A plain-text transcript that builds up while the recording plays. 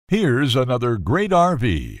Here's another great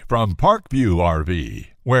RV from Parkview RV,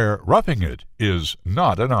 where roughing it is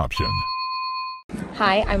not an option.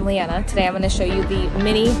 Hi, I'm Leanna. Today I'm going to show you the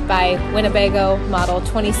Minnie by Winnebago model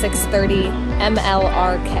 2630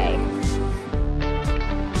 MLRK.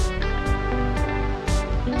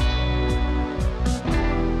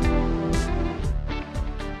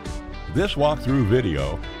 This walkthrough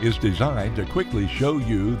video is designed to quickly show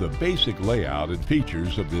you the basic layout and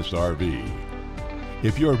features of this RV.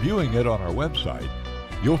 If you're viewing it on our website,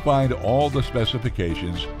 you'll find all the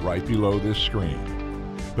specifications right below this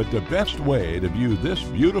screen. But the best way to view this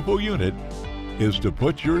beautiful unit is to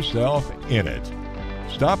put yourself in it.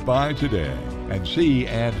 Stop by today and see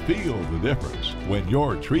and feel the difference when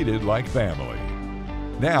you're treated like family.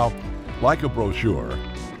 Now, like a brochure,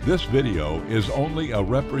 this video is only a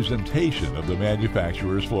representation of the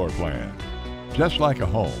manufacturer's floor plan. Just like a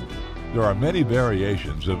home, there are many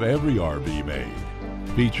variations of every RV made.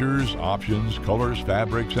 Features, options, colors,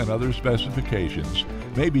 fabrics, and other specifications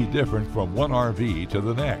may be different from one RV to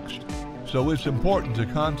the next. So it's important to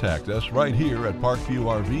contact us right here at Parkview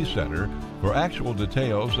RV Center for actual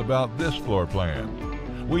details about this floor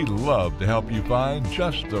plan. We'd love to help you find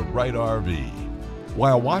just the right RV.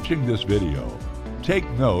 While watching this video, take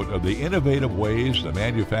note of the innovative ways the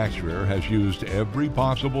manufacturer has used every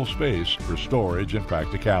possible space for storage and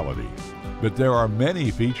practicality. But there are many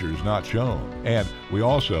features not shown, and we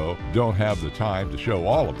also don't have the time to show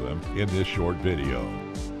all of them in this short video.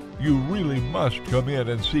 You really must come in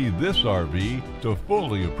and see this RV to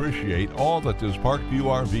fully appreciate all that this Parkview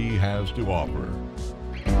RV has to offer.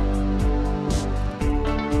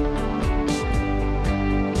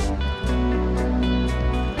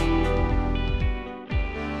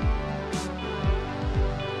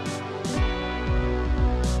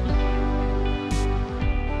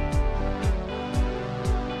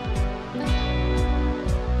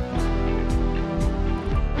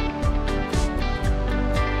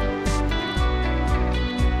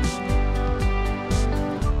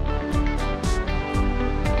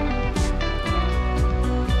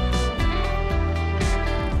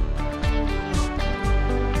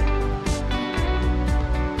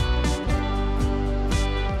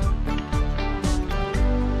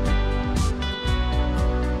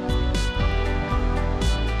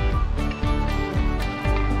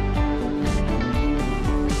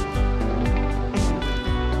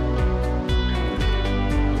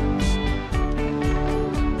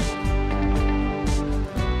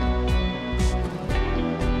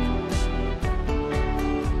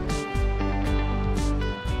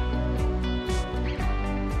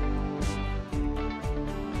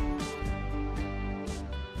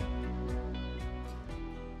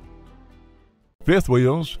 Fifth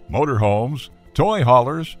wheels, motorhomes, toy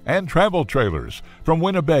haulers, and travel trailers from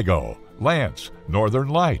Winnebago, Lance, Northern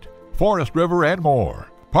Light, Forest River, and more.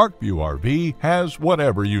 Parkview RV has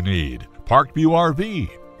whatever you need. Parkview RV,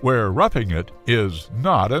 where roughing it is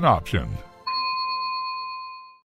not an option.